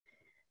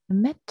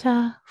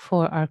Metta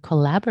for our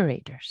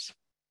collaborators,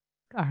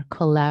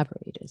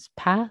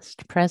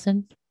 past,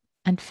 present,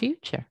 and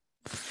future,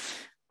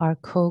 our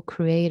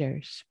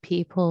co-creators,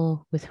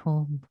 people with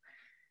whom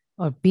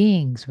or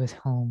beings with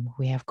whom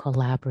we have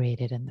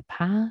collaborated in the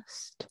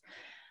past,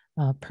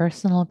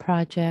 personal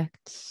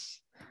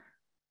projects,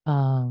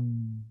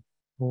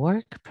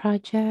 work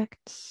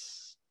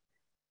projects,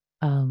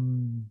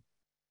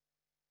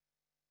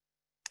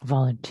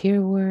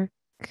 volunteer work,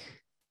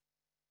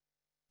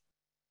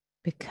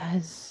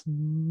 because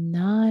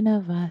none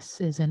of us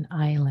is an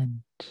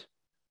island.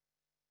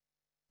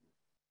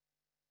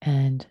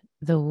 And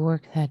the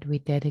work that we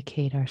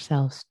dedicate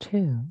ourselves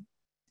to,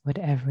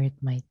 whatever it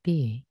might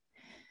be,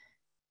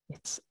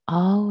 it's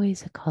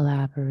always a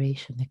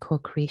collaboration, a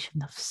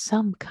co-creation of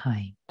some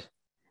kind.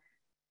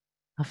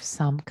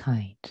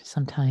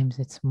 Sometimes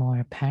it's more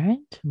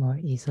apparent, more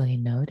easily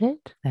noted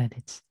that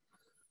it's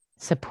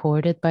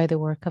supported by the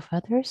work of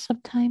others.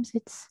 Sometimes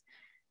it's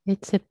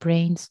a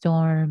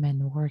brainstorm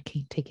and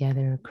working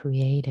together,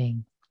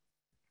 creating.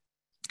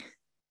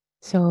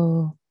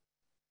 So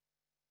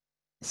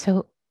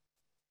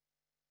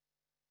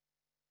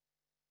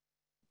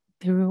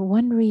the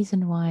one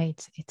reason why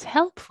it's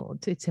helpful,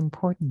 it's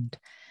important,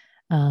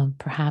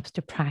 perhaps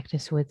to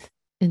practice with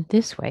in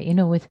this way,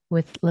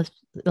 with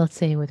let's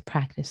say with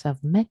practice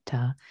of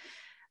metta,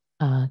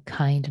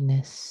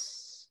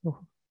 kindness,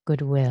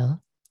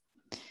 goodwill.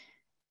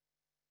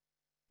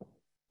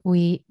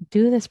 We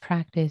do this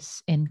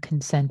practice in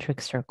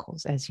concentric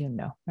circles, as you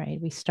know, right?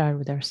 We start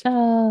with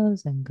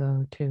ourselves and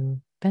go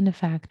to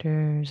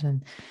benefactors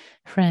and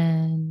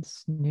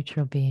friends,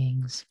 neutral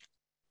beings,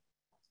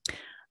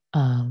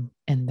 and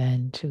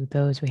then to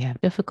those we have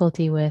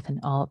difficulty with, and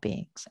all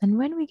beings. And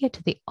when we get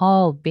to the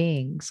all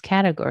beings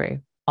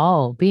category,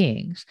 all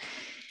beings,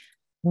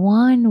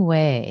 one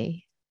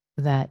way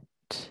that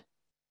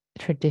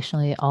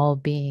traditionally all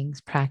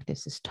beings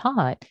practice is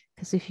taught,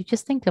 because if you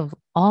just think of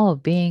all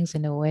beings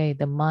in a way,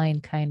 the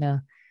mind kind of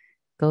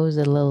goes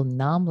a little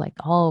numb, like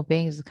all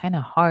beings is kind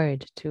of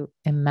hard to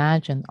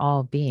imagine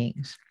all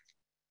beings.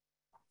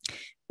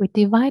 We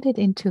divide it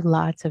into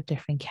lots of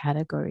different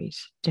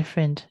categories,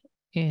 different,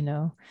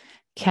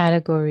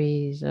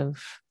 categories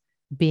of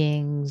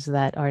beings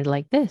that are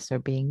like this or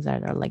beings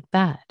that are like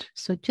that.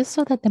 So just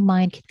so that the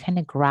mind can kind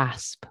of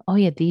grasp, oh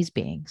yeah, these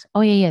beings,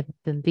 oh yeah,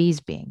 then these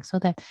beings, so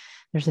that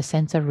there's a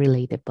sense of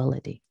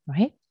relatability,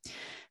 right?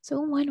 So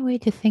one way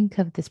to think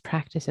of this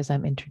practice as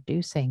I'm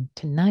introducing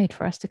tonight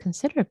for us to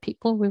consider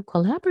people we've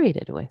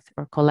collaborated with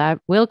or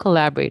will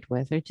collaborate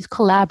with, or just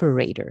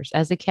collaborators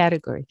as a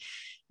category,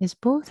 is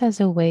both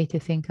as a way to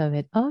think of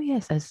it, oh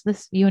yes, as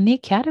this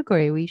unique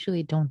category we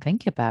usually don't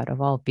think about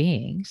of all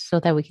beings, so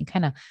that we can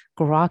kind of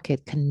grok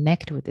it,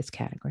 connect with this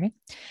category.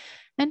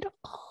 And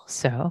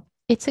also,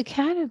 it's a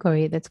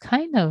category that's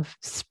kind of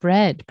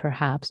spread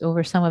perhaps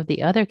over some of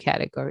the other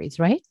categories,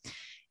 right?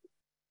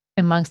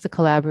 Amongst the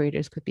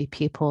collaborators could be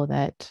people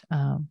that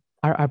are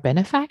our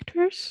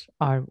benefactors.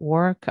 Our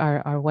work,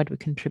 our what we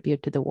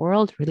contribute to the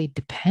world really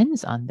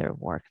depends on their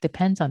work,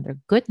 depends on their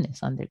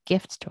goodness, on their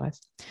gifts to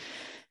us.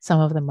 Some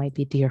of them might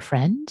be dear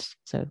friends.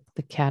 So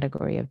the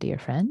category of dear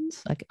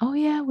friends, like, oh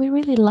yeah, we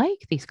really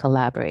like these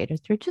collaborators.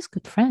 They're just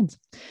good friends.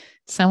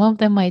 Some of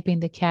them might be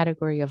in the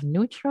category of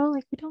neutral,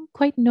 like we don't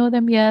quite know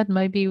them yet.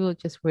 Maybe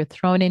we're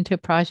thrown into a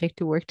project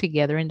to work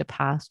together in the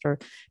past or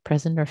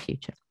present or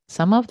future.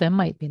 Some of them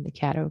might be in the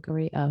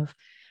category of,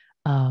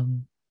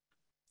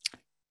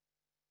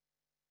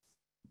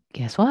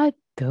 guess what?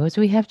 Those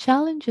we have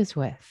challenges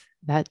with.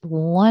 That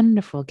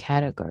wonderful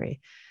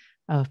category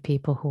of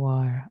people who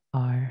are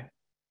our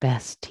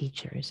best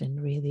teachers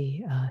and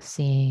really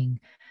seeing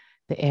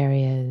the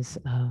areas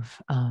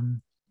of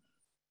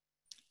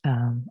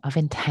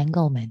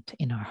entanglement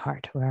in our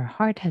heart, where our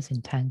heart has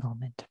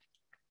entanglement.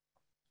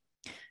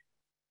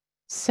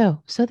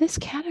 So this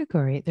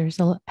category,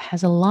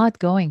 has a lot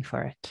going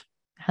for it.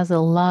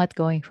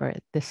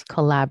 This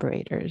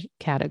collaborators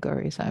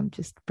category. So I'm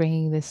just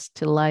bringing this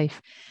to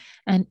life.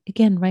 And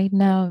again, right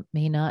now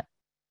you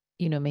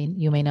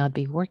may not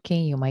be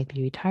working, you might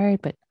be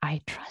retired, but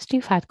I trust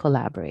you've had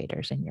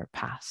collaborators in your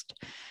past.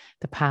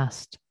 The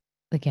past,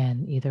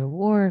 again, either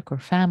work or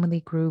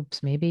family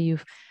groups. Maybe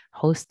you've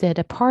hosted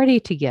a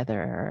party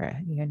together, or,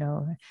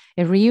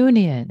 a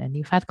reunion, and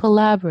you've had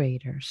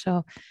collaborators.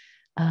 So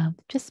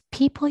just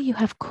people you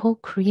have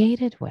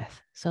co-created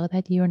with, so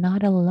that you're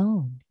not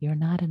alone. You're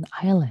not an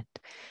island.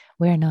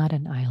 We're not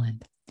an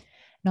island.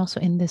 And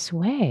also in this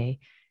way,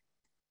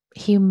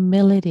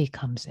 humility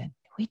comes in.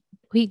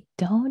 We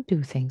don't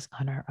do things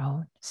on our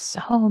own.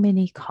 So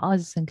many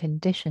causes and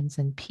conditions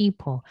and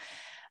people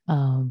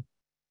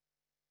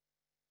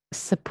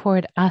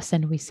support us,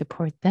 and we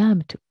support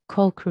them to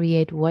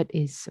co-create what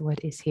is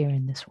here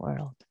in this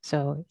world.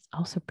 So it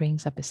also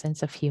brings up a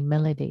sense of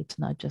humility. It's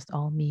not just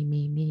all me.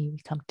 We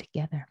come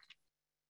together.